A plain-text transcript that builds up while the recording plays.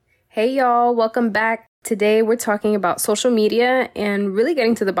Hey y'all, welcome back. Today we're talking about social media and really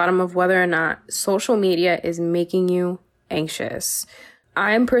getting to the bottom of whether or not social media is making you anxious.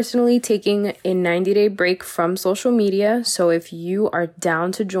 I'm personally taking a 90-day break from social media, so if you are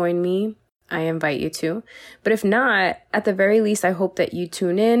down to join me, I invite you to. But if not, at the very least, I hope that you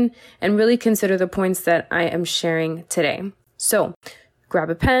tune in and really consider the points that I am sharing today. So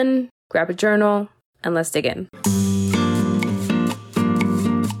grab a pen, grab a journal, and let's dig in.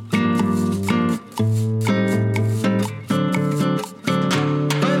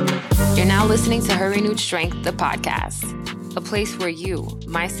 You're now listening to Her Renewed Strength, the podcast, a place where you,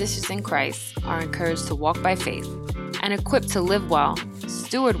 my sisters in Christ, are encouraged to walk by faith and equipped to live well,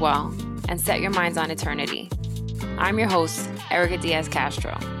 steward well, and set your minds on eternity. I'm your host, Erica Diaz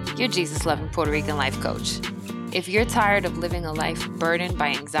Castro, your Jesus-loving Puerto Rican life coach. If you're tired of living a life burdened by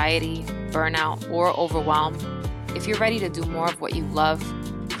anxiety, burnout, or overwhelm, if you're ready to do more of what you love,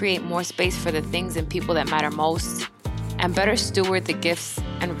 create more space for the things and people that matter most, and better steward the gifts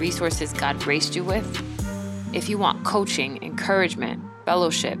and resources God graced you with, if you want coaching, encouragement,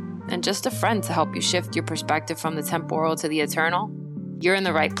 fellowship, and just a friend to help you shift your perspective from the temporal to the eternal, you're in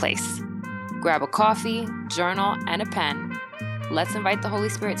the right place. Grab a coffee, journal, and a pen. Let's invite the Holy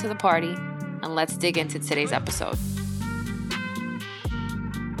Spirit to the party, and let's dig into today's episode.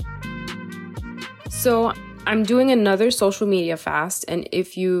 So, I'm doing another social media fast, and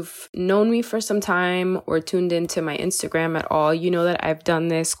if you've known me for some time or tuned into my Instagram at all, you know that I've done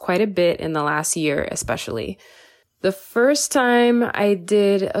this quite a bit in the last year, especially. The first time I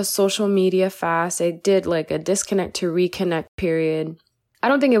did a social media fast, I did like a disconnect to reconnect period. I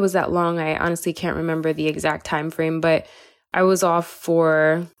don't think it was that long. I honestly can't remember the exact time frame, but I was off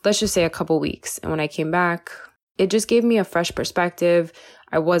for, let's just say, a couple weeks. And when I came back, it just gave me a fresh perspective.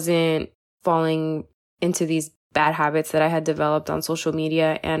 I wasn't falling into these bad habits that I had developed on social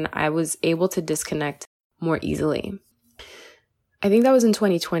media, and I was able to disconnect more easily. I think that was in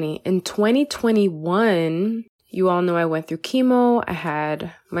 2020. In 2021, you all know I went through chemo. I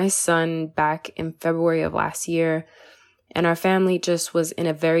had my son back in February of last year, and our family just was in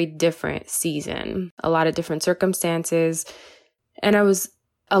a very different season, a lot of different circumstances, and I was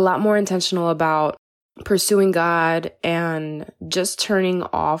a lot more intentional about pursuing God and just turning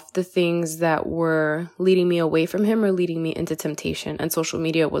off the things that were leading me away from Him or leading me into temptation. And social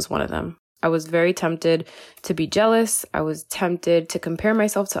media was one of them. I was very tempted to be jealous. I was tempted to compare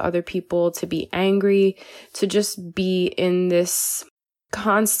myself to other people, to be angry, to just be in this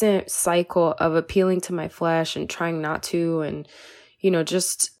constant cycle of appealing to my flesh and trying not to, and,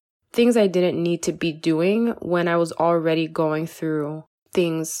 just things I didn't need to be doing when I was already going through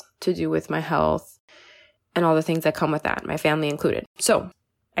things to do with my health and all the things that come with that, my family included. So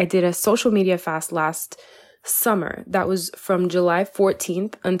I did a social media fast last summer. That was from July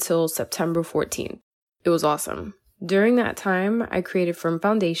 14th until September 14th. It was awesome. During that time, I created Firm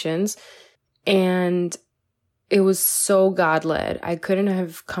Foundations, and it was so God-led. I couldn't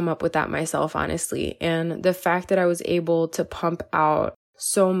have come up with that myself, honestly. And the fact that I was able to pump out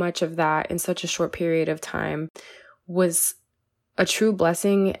so much of that in such a short period of time was a true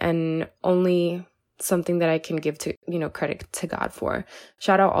blessing, and only something that I can give to, credit to God for.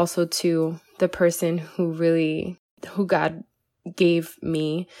 Shout out also to the person who God gave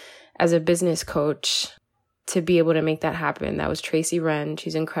me as a business coach to be able to make that happen. That was Tracy Wren.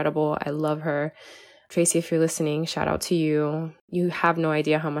 She's incredible. I love her. Tracy, if you're listening, shout out to you. You have no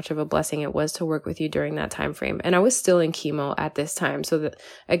idea how much of a blessing it was to work with you during that time frame. And I was still in chemo at this time. So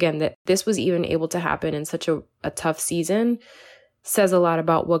that this was even able to happen in such a tough season says a lot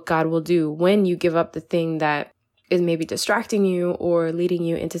about what God will do when you give up the thing that is maybe distracting you or leading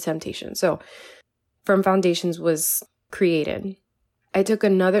you into temptation. So Firm Foundations was created. I took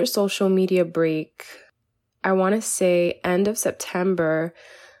another social media break, I want to say end of September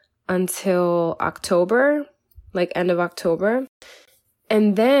until October, like end of October.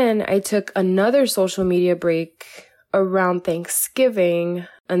 And then I took another social media break around Thanksgiving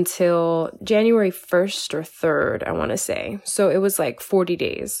until January 1st or 3rd, I want to say. So it was like 40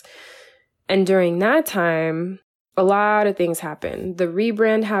 days. And during that time, a lot of things happened. The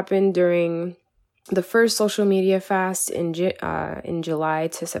rebrand happened during the first social media fast in July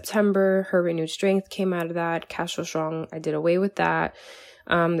to September. Her Renewed Strength came out of that. Castro Strong, I did away with that.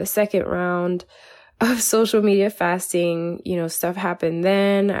 The second round of social media fasting, stuff happened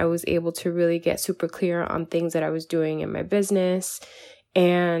then. I was able to really get super clear on things that I was doing in my business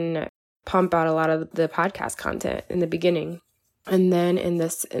and pump out a lot of the podcast content in the beginning. And then in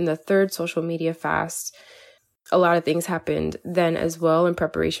the third social media fast, a lot of things happened then as well in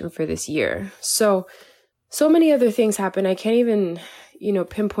preparation for this year. So many other things happened. I can't even,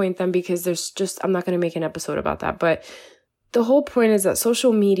 pinpoint them because I'm not going to make an episode about that. But the whole point is that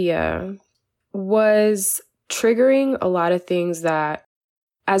social media was triggering a lot of things that,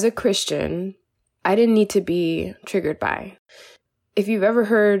 as a Christian, I didn't need to be triggered by. If you've ever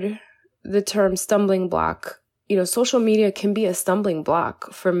heard the term stumbling block, social media can be a stumbling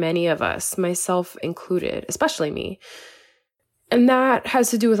block for many of us, myself included, especially me. And that has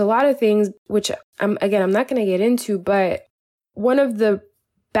to do with a lot of things, which I'm not going to get into, but one of the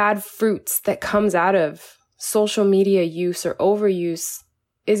bad fruits that comes out of social media use or overuse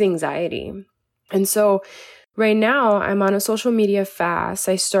is anxiety. And so right now I'm on a social media fast.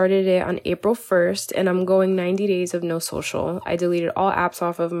 I started it on April 1st and I'm going 90 days of no social. I deleted all apps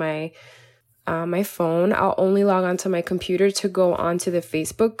off of my phone. I'll only log onto my computer to go onto the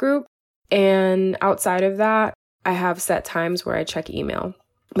Facebook group. And outside of that, I have set times where I check email.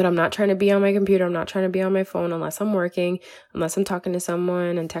 But I'm not trying to be on my computer. I'm not trying to be on my phone unless I'm working, unless I'm talking to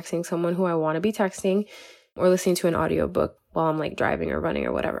someone and texting someone who I want to be texting, or listening to an audiobook while I'm like driving or running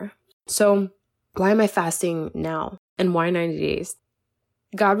or whatever. So why am I fasting now? And why 90 days?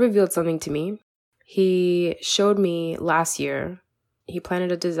 God revealed something to me. He showed me last year. He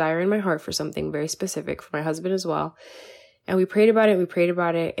planted a desire in my heart for something very specific for my husband as well. And we prayed about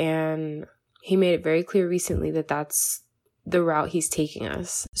it. And he made it very clear recently that that's the route he's taking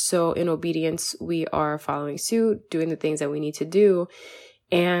us. So in obedience, we are following suit, doing the things that we need to do.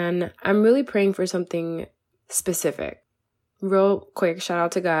 And I'm really praying for something specific. Real quick, shout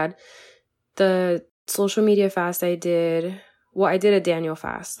out to God. The social media fast I did a Daniel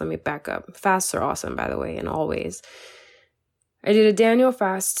fast. Let me back up. Fasts are awesome, by the way, in all ways. I did a Daniel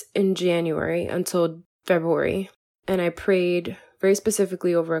fast in January until February. And I prayed very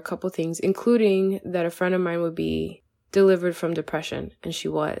specifically over a couple things, including that a friend of mine would be delivered from depression. And she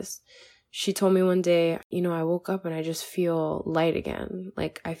was. She told me one day, I woke up and I just feel light again.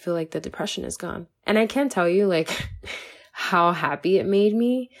 Like, I feel like the depression is gone. And I can't tell you, how happy it made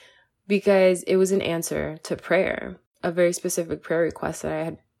me, because it was an answer to prayer, a very specific prayer request that I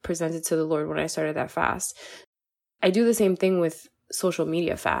had presented to the Lord when I started that fast. I do the same thing with social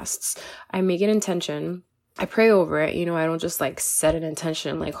media fasts. I make an intention. I pray over it. I don't just set an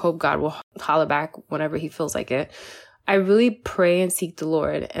intention, hope God will holler back whenever he feels like it. I really pray and seek the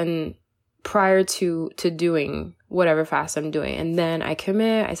Lord and prior to doing whatever fast I'm doing. And then I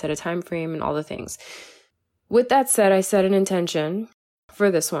commit, I set a time frame and all the things. With that said, I set an intention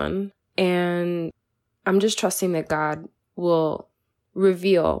for this one. And I'm just trusting that God will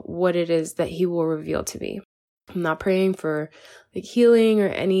reveal what it is that he will reveal to me. I'm not praying for healing or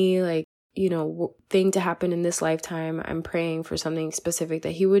any thing to happen in this lifetime. I'm praying for something specific,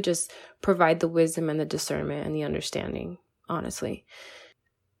 that he would just provide the wisdom and the discernment and the understanding, honestly.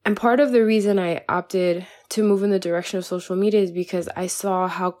 And part of the reason I opted to move in the direction of social media is because I know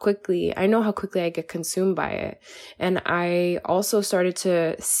how quickly I get consumed by it. And I also started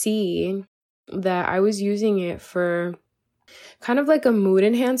to see that I was using it for kind of like a mood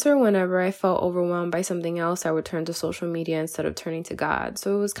enhancer. Whenever I felt overwhelmed by something else, I would turn to social media instead of turning to God.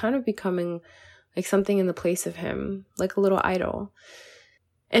 So it was kind of becoming something in the place of him, like a little idol.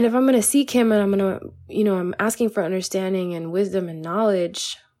 And if I'm going to seek him and I'm going to, I'm asking for understanding and wisdom and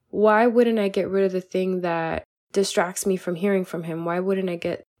knowledge, why wouldn't I get rid of the thing that distracts me from hearing from him? Why wouldn't I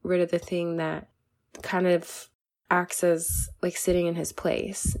get rid of the thing that kind of acts as sitting in his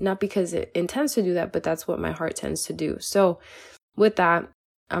place? Not because it intends to do that, but that's what my heart tends to do. So with that,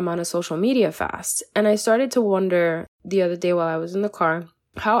 I'm on a social media fast. And I started to wonder the other day while I was in the car,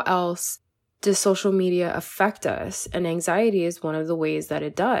 how else does social media affect us? And anxiety is one of the ways that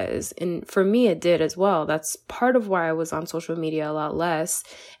it does. And for me, it did as well. That's part of why I was on social media a lot less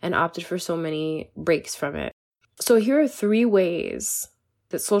and opted for so many breaks from it. So here are 3 ways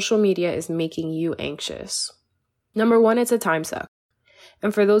that social media is making you anxious. Number 1, it's a time suck.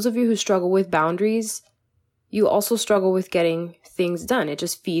 And for those of you who struggle with boundaries, you also struggle with getting things done. It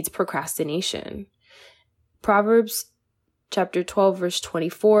just feeds procrastination. Proverbs chapter 12, verse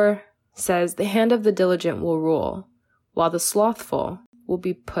 24 says, "The hand of the diligent will rule, while the slothful will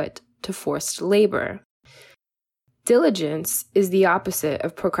be put to forced labor." Diligence is the opposite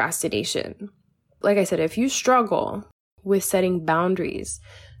of procrastination. Like I said, if you struggle with setting boundaries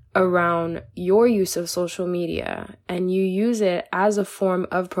around your use of social media and you use it as a form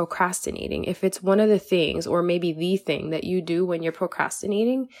of procrastinating, if it's one of the things or maybe the thing that you do when you're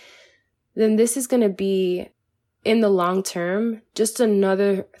procrastinating, then this is going to be, in the long term, just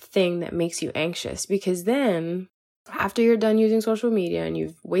another thing that makes you anxious, because then after you're done using social media and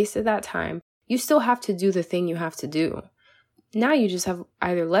you've wasted that time, you still have to do the thing you have to do. Now you just have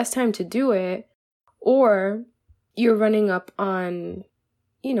either less time to do it, or you're running up on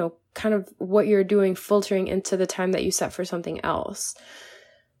kind of what you're doing filtering into the time that you set for something else.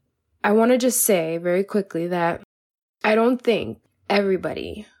 I want to just say very quickly that I don't think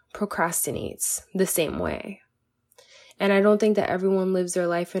everybody procrastinates the same way. And I don't think that everyone lives their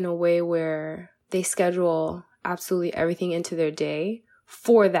life in a way where they schedule absolutely everything into their day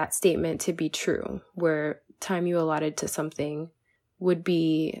for that statement to be true, where time you allotted to something would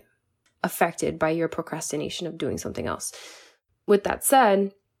be affected by your procrastination of doing something else. With that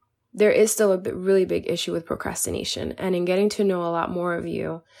said, there is still a really big issue with procrastination. And in getting to know a lot more of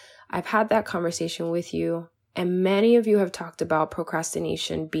you, I've had that conversation with you, and many of you have talked about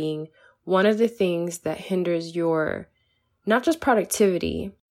procrastination being one of the things that hinders your, not just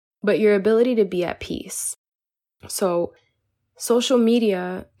productivity, but your ability to be at peace. So social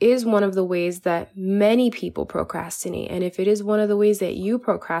media is one of the ways that many people procrastinate. And if it is one of the ways that you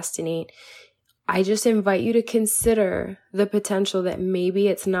procrastinate, I just invite you to consider the potential that maybe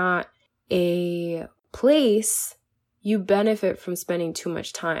it's not a place you benefit from spending too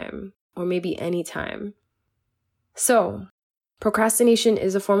much time, or maybe any time. So procrastination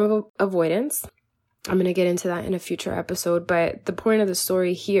is a form of avoidance. I'm going to get into that in a future episode, but the point of the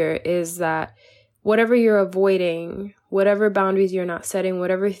story here is that whatever you're avoiding, whatever boundaries you're not setting,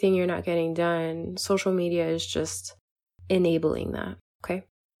 whatever thing you're not getting done, social media is just enabling that, okay?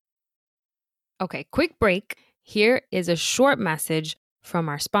 Okay, quick break. Here is a short message from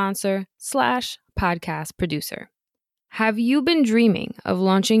our sponsor / podcast producer. Have you been dreaming of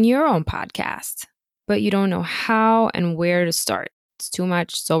launching your own podcast, but you don't know how and where to start? It's too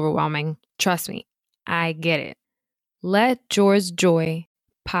much, it's overwhelming. Trust me, I get it. Let Jora's Joy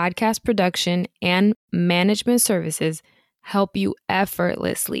podcast production and management services help you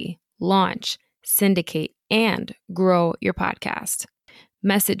effortlessly launch, syndicate, and grow your podcast.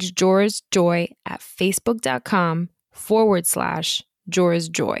 Message Jora's Joy at facebook.com/Jora's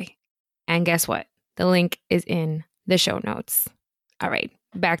Joy. And guess what? The link is in the show notes. All right,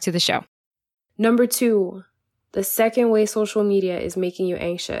 back to the show. Number 2, the second way social media is making you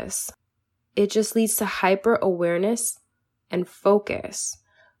anxious. It just leads to hyper awareness and focus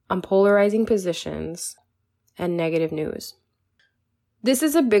on polarizing positions and negative news. This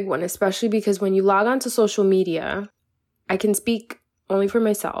is a big one, especially because when you log on to social media, I can speak only for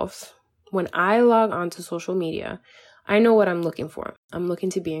myself. When I log on to social media, I know what I'm looking for. I'm looking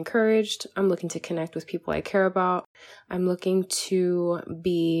to be encouraged. I'm looking to connect with people I care about. I'm looking to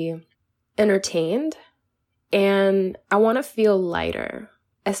be entertained. And I want to feel lighter,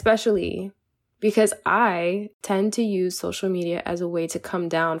 especially because I tend to use social media as a way to come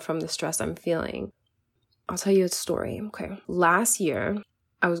down from the stress I'm feeling. I'll tell you a story. Okay. Last year,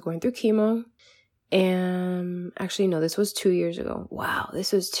 I was going through chemo. And actually, no, this was 2 years ago. Wow,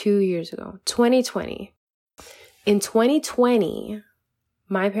 this was 2 years ago. 2020. In 2020,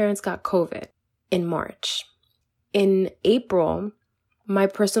 my parents got COVID in March. In April, my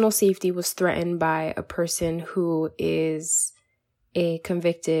personal safety was threatened by a person who is a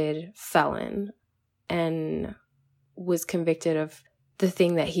convicted felon and was convicted of the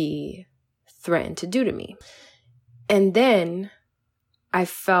thing that he threatened to do to me. And then I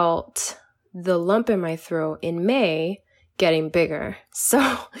felt the lump in my throat in May getting bigger.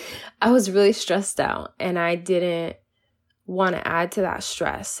 So I was really stressed out and I didn't want to add to that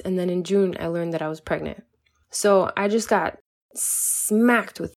stress. And then in June, I learned that I was pregnant. So I just got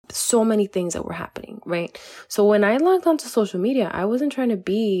smacked with so many things that were happening, right? So when I logged onto social media, I wasn't trying to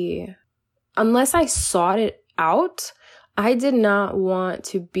be, unless I sought it out, I did not want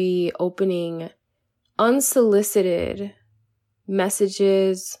to be opening unsolicited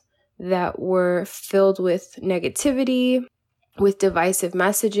messages that were filled with negativity, with divisive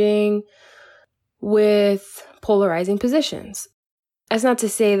messaging, with polarizing positions. That's not to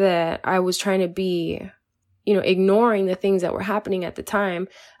say that I was trying to be, ignoring the things that were happening at the time.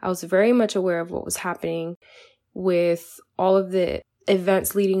 I was very much aware of what was happening with all of the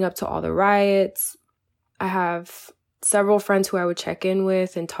events leading up to all the riots. I have several friends who I would check in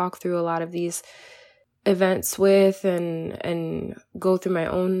with and talk through a lot of these events with and go through my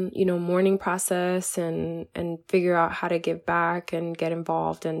own, mourning process and figure out how to give back and get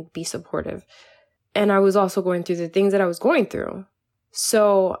involved and be supportive. And I was also going through the things that I was going through.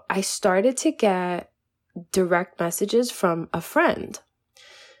 So I started to get direct messages from a friend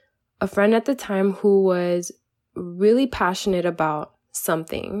at the time who was really passionate about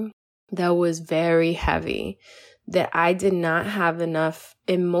something that was very heavy, that I did not have enough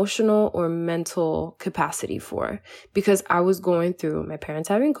emotional or mental capacity for, because I was going through my parents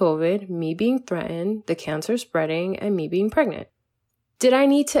having COVID, me being threatened, the cancer spreading, and me being pregnant. Did I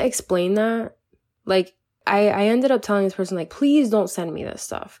need to explain that? I ended up telling this person, like, please don't send me this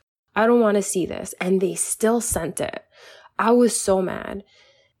stuff. I don't want to see this. And they still sent it. I was so mad.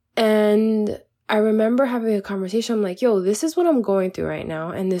 And I remember having a conversation. I'm like, yo, this is what I'm going through right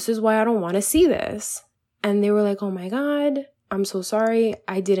now. And this is why I don't want to see this. And they were like, oh my God, I'm so sorry.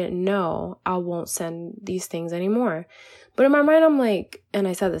 I didn't know. I won't send these things anymore. But in my mind, I'm like, and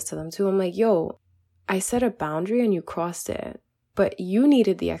I said this to them too. I'm like, yo, I set a boundary and you crossed it. But you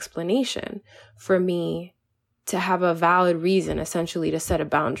needed the explanation for me to have a valid reason, essentially, to set a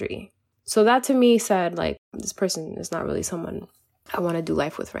boundary. So that to me said, like, this person is not really someone I want to do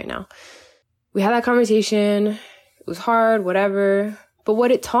life with right now. We had that conversation. It was hard, whatever. But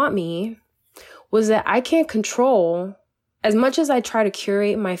what it taught me was that I can't control, as much as I try to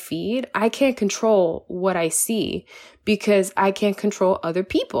curate my feed, I can't control what I see because I can't control other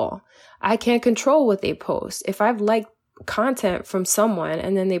people. I can't control what they post. If I've liked content from someone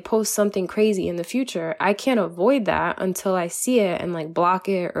and then they post something crazy in the future, I can't avoid that until I see it and like block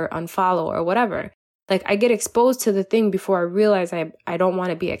it or unfollow or whatever. Like I get exposed to the thing before I realize I don't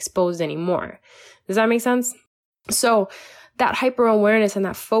want to be exposed anymore. Does that make sense? So that hyper awareness and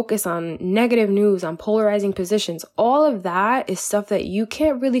that focus on negative news, on polarizing positions, all of that is stuff that you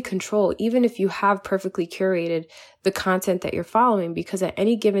can't really control, even if you have perfectly curated the content that you're following, because at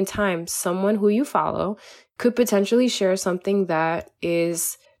any given time, someone who you follow could potentially share something that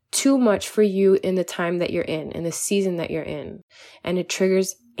is too much for you in the time that you're in the season that you're in, and it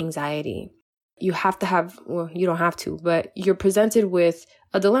triggers anxiety. You have to have, well, you don't have to, but you're presented with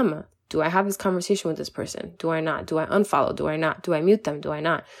a dilemma. Do I have this conversation with this person? Do I not? Do I unfollow? Do I not? Do I mute them? Do I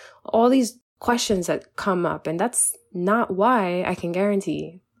not? All these questions that come up, and that's not why I can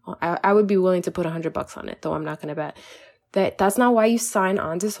guarantee. I would be willing to put $100 on it, though I'm not going to bet that's not why you sign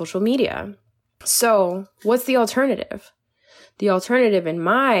on to social media. So what's the alternative? The alternative in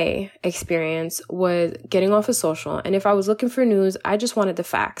my experience was getting off of social. And if I was looking for news, I just wanted the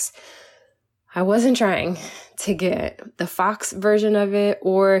facts. I wasn't trying to get the Fox version of it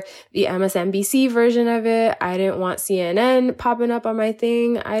or the MSNBC version of it. I didn't want CNN popping up on my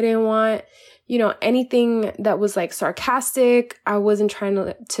thing. I didn't want, anything that was like sarcastic. I wasn't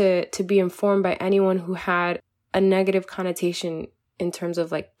trying to be informed by anyone who had a negative connotation in terms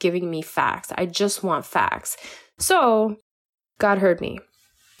of like giving me facts. I just want facts. So God heard me.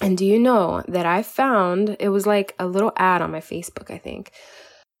 And do you know that I found, it was like a little ad on my Facebook, I think.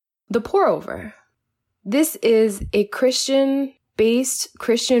 The Pour Over. This is a Christian-based,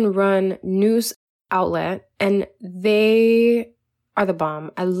 Christian-run news outlet, and they are the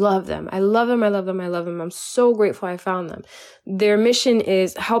bomb. I love them. I love them. I love them. I love them. I'm so grateful I found them. Their mission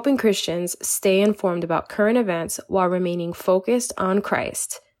is helping Christians stay informed about current events while remaining focused on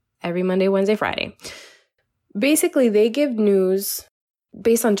Christ every Monday, Wednesday, Friday. Basically, they give news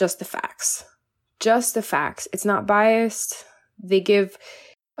based on just the facts. Just the facts. It's not biased. They give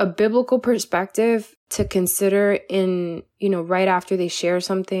a biblical perspective to consider in, right after they share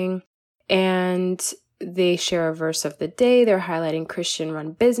something, and they share a verse of the day. They're highlighting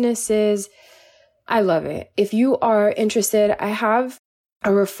Christian-run businesses. I love it. If you are interested, I have a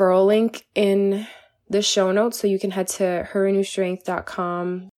referral link in the show notes, so you can head to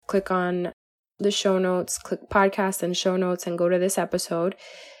herrenewstrength.com, click on the show notes, click podcast and show notes, and go to this episode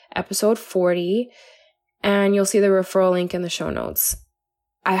 40, and you'll see the referral link in the show notes.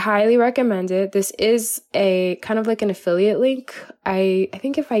 I highly recommend it. This is a kind of like an affiliate link. I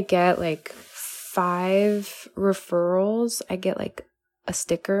think if I get like 5 referrals, I get like a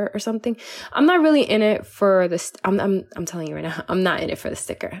sticker or something. I'm not really in it for this. I'm telling you right now, I'm not in it for the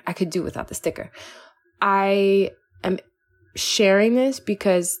sticker. I could do without the sticker. I am sharing this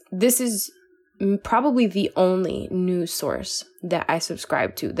because this is probably the only news source that I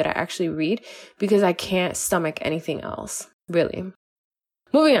subscribe to, that I actually read, because I can't stomach anything else, really.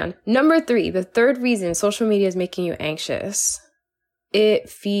 Moving on. Number 3, the third reason social media is making you anxious. It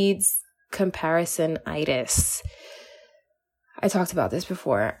feeds comparison-itis. I talked about this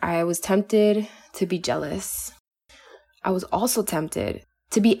before. I was tempted to be jealous. I was also tempted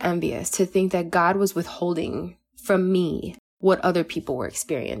to be envious, to think that God was withholding from me what other people were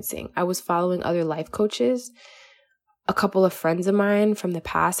experiencing. I was following other life coaches. A couple of friends of mine from the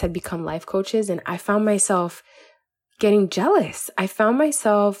past had become life coaches, and I found myself getting jealous. I found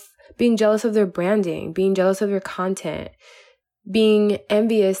myself being jealous of their branding, being jealous of their content, being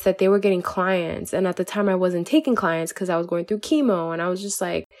envious that they were getting clients. And at the time I wasn't taking clients because I was going through chemo, and I was just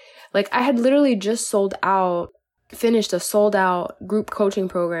like I had literally just finished a sold out group coaching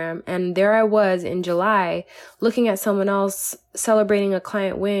program. And there I was in July looking at someone else celebrating a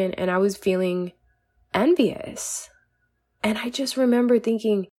client win, and I was feeling envious. And I just remember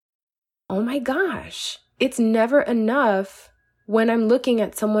thinking, oh my gosh, it's never enough when I'm looking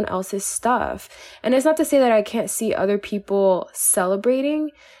at someone else's stuff. And it's not to say that I can't see other people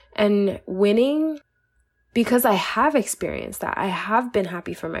celebrating and winning, because I have experienced that. I have been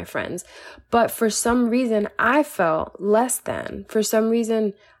happy for my friends. But for some reason, I felt less than. For some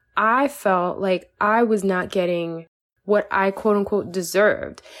reason, I felt like I was not getting what I quote unquote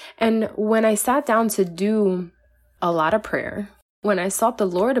deserved. And when I sat down to do a lot of prayer, when I sought the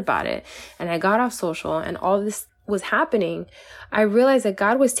Lord about it, and I got off social and all this was happening, I realized that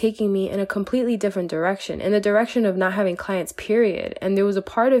God was taking me in a completely different direction, in the direction of not having clients, period. And there was a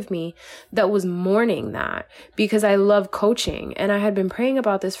part of me that was mourning that, because I love coaching and I had been praying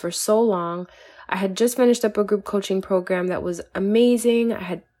about this for so long. I had just finished up a group coaching program that was amazing. I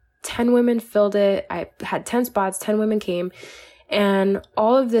had 10 women filled it. I had 10 spots, 10 women came, and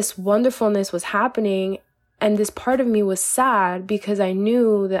all of this wonderfulness was happening. And this part of me was sad because I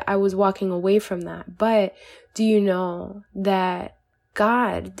knew that I was walking away from that. But do you know that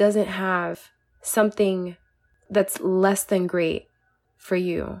God doesn't have something that's less than great for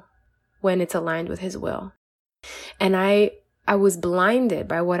you when it's aligned with his will? And I was blinded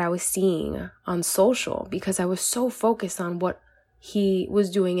by what I was seeing on social because I was so focused on what he was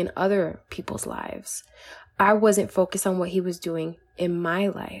doing in other people's lives. I wasn't focused on what he was doing in my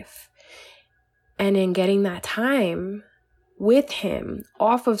life. And in getting that time with him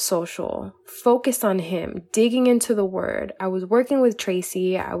off of social, focused on him, digging into the word. I was working with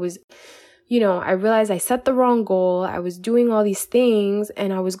Tracy. I realized I set the wrong goal. I was doing all these things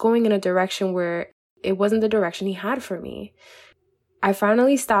and I was going in a direction where it wasn't the direction he had for me. I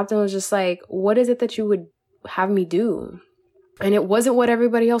finally stopped and was just like, what is it that you would have me do? And it wasn't what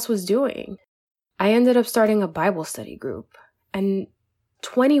everybody else was doing. I ended up starting a Bible study group, and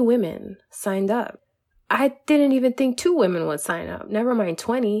 20 women signed up. I didn't even think 2 women would sign up, never mind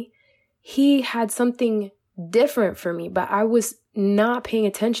 20. He had something different for me, but I was not paying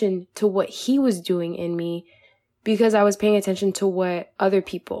attention to what he was doing in me because I was paying attention to what other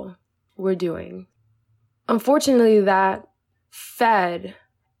people were doing. Unfortunately, that fed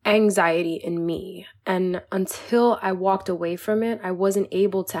anxiety in me. And until I walked away from it, I wasn't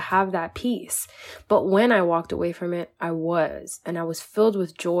able to have that peace. But when I walked away from it, I was filled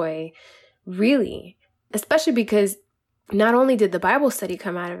with joy, really, especially because not only did the Bible study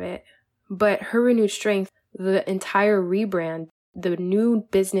come out of it, but Her Renewed Strength, the entire rebrand, the new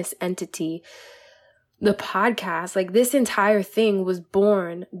business entity, the podcast, like this entire thing was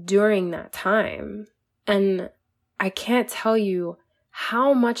born during that time. And I can't tell you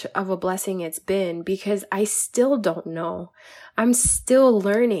how much of a blessing it's been because I still don't know. I'm still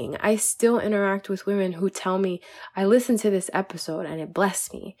learning. I still interact with women who tell me, I listened to this episode and it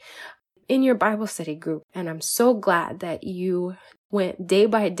blessed me in your Bible study group. And I'm so glad that you went day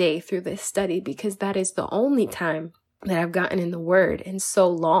by day through this study because that is the only time that I've gotten in the word in so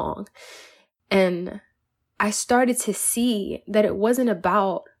long. And I started to see that it wasn't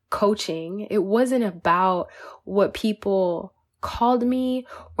about coaching. It wasn't about what people called me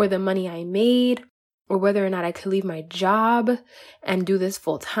or the money I made or whether or not I could leave my job and do this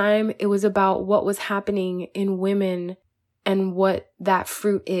full time. It was about what was happening in women and what that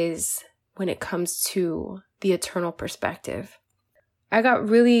fruit is when it comes to the eternal perspective. I got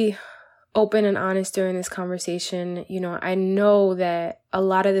really open and honest during this conversation. I know that a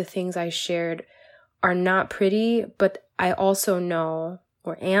lot of the things I shared are not pretty, but I also know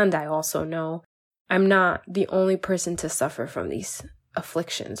I'm not the only person to suffer from these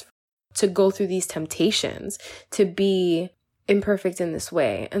afflictions, to go through these temptations, to be imperfect in this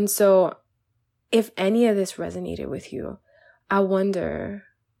way. And so if any of this resonated with you, I wonder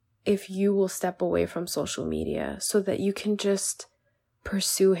if you will step away from social media so that you can just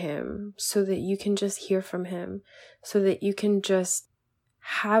pursue him, so that you can just hear from him, so that you can just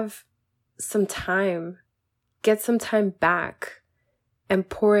have some time, get some time back and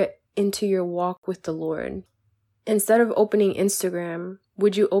pour it into your walk with the Lord. Instead of opening Instagram,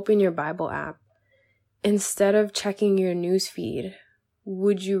 would you open your Bible app? Instead of checking your news feed,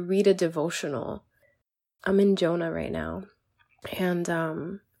 would you read a devotional? I'm in Jonah right now. And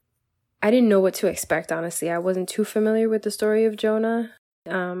I didn't know what to expect, honestly. I wasn't too familiar with the story of Jonah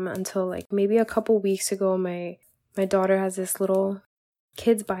until like maybe a couple weeks ago. My daughter has this little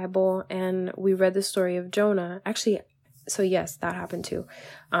kids Bible and we read the story of Jonah. Actually, so yes, that happened too.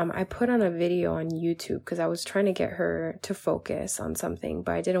 I put on a video on YouTube because I was trying to get her to focus on something,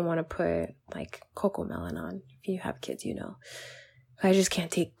 but I didn't want to put like CoComelon on. If you have kids, you know. I just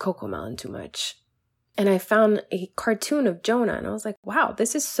can't take CoComelon too much. And I found a cartoon of Jonah and I was like, wow,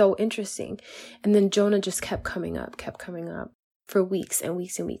 this is so interesting. And then Jonah just kept coming up. for weeks and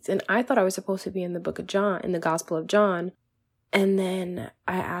weeks and weeks. And I thought I was supposed to be in the book of John, in the Gospel of John. And then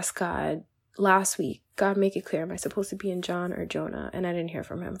I asked God last week, God, make it clear, am I supposed to be in John or Jonah? And I didn't hear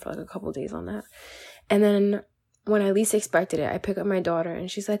from him for like a couple of days on that. And then when I least expected it, I pick up my daughter and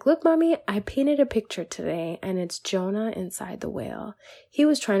she's like, look, mommy, I painted a picture today and it's Jonah inside the whale. He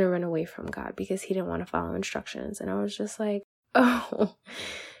was trying to run away from God because he didn't want to follow instructions. And I was just like, oh,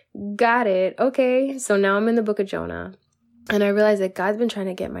 got it. Okay. So now I'm in the book of Jonah and I realized that God's been trying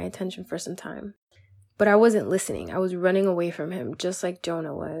to get my attention for some time, but I wasn't listening. I was running away from him just like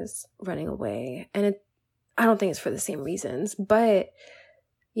Jonah was running away. And I don't think it's for the same reasons, but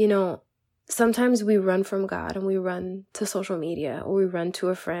you know, sometimes we run from God and we run to social media, or we run to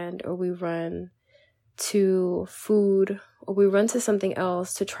a friend, or we run to food, or we run to something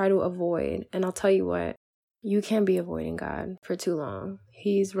else to try to avoid. And I'll tell you what, you can't be avoiding God for too long.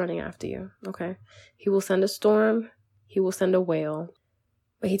 He's running after you, okay? He will send a storm. He will send a whale,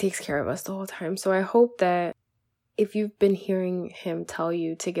 but he takes care of us the whole time. So I hope that if you've been hearing him tell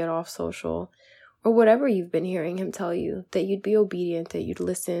you to get off social, or whatever you've been hearing him tell you, that you'd be obedient, that you'd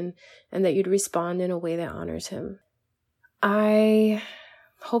listen, and that you'd respond in a way that honors him. I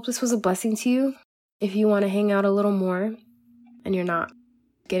hope this was a blessing to you. If you want to hang out a little more and you're not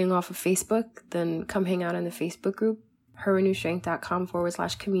getting off of Facebook, then come hang out in the Facebook group,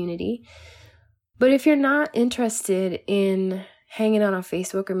 herrenewstrength.com/community. But if you're not interested in hanging out on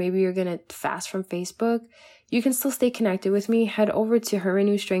Facebook, or maybe you're going to fast from Facebook, you can still stay connected with me. Head over to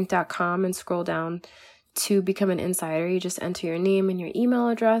herrenewstrength.com and scroll down to become an insider. You just enter your name and your email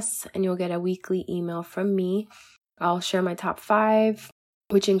address, and you'll get a weekly email from me. I'll share my top 5,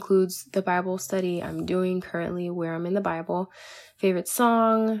 which includes the Bible study I'm doing currently, where I'm in the Bible, favorite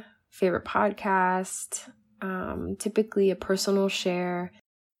song, favorite podcast, typically a personal share.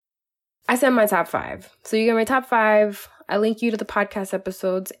 I send my top 5. So you get my top 5. I link you to the podcast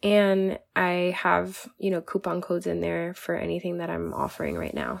episodes, and I have, coupon codes in there for anything that I'm offering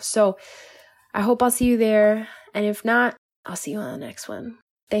right now. So I hope I'll see you there. And if not, I'll see you on the next one.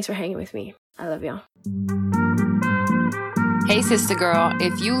 Thanks for hanging with me. I love y'all. Hey, sister girl,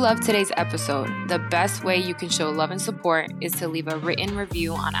 if you love today's episode, the best way you can show love and support is to leave a written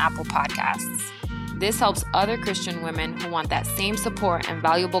review on Apple Podcasts. This helps other Christian women who want that same support and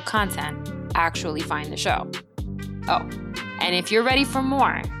valuable content actually find the show. Oh, and if you're ready for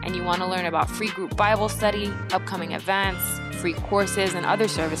more and you want to learn about free group Bible study, upcoming events, free courses, and other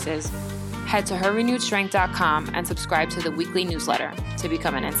services, head to herrenewedstrength.com and subscribe to the weekly newsletter to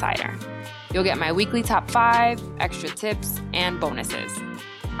become an insider. You'll get my weekly top 5, extra tips, and bonuses.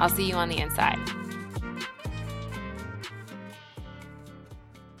 I'll see you on the inside.